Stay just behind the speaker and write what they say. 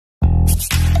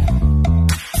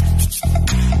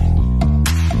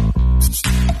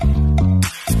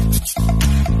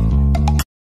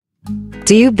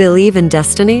Do you believe in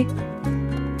destiny?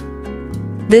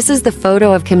 This is the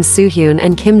photo of Kim Soohyun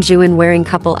and Kim Jiwon wearing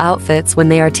couple outfits when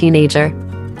they are teenager.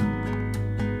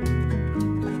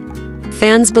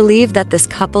 Fans believe that this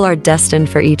couple are destined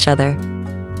for each other.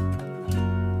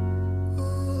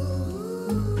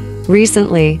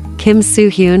 Recently, Kim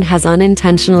Soohyun has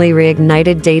unintentionally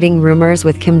reignited dating rumors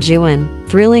with Kim Jiwon,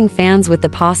 thrilling fans with the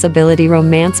possibility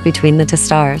romance between the two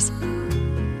stars.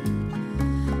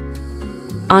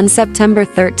 On September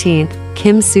 13th,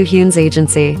 Kim Soohyun's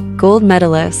agency, gold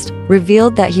medalist,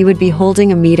 revealed that he would be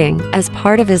holding a meeting as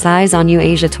part of his Eyes on You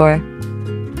Asia tour.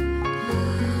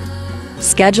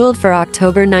 Scheduled for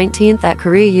October 19th at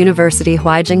Korea University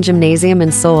Hwaijing Gymnasium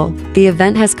in Seoul, the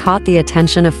event has caught the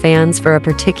attention of fans for a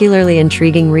particularly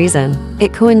intriguing reason.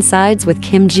 It coincides with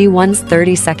Kim Jiwon's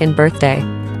 32nd birthday.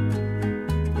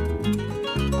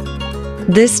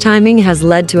 This timing has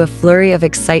led to a flurry of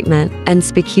excitement and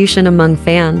speculation among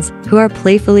fans, who are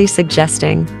playfully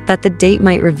suggesting that the date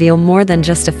might reveal more than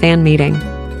just a fan meeting.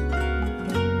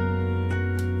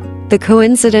 The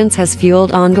coincidence has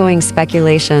fueled ongoing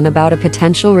speculation about a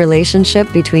potential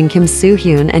relationship between Kim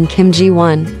Soohyun and Kim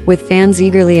Jiwon, with fans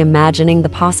eagerly imagining the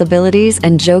possibilities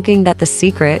and joking that the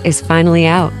secret is finally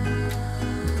out.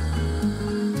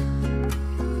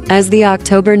 As the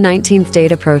October 19th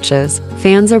date approaches,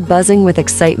 fans are buzzing with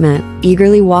excitement,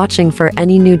 eagerly watching for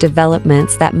any new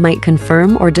developments that might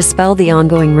confirm or dispel the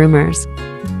ongoing rumors.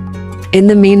 In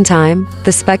the meantime,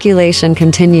 the speculation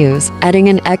continues, adding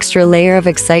an extra layer of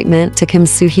excitement to Kim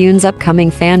Soohyun's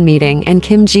upcoming fan meeting and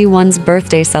Kim Jiwon's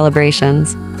birthday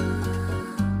celebrations.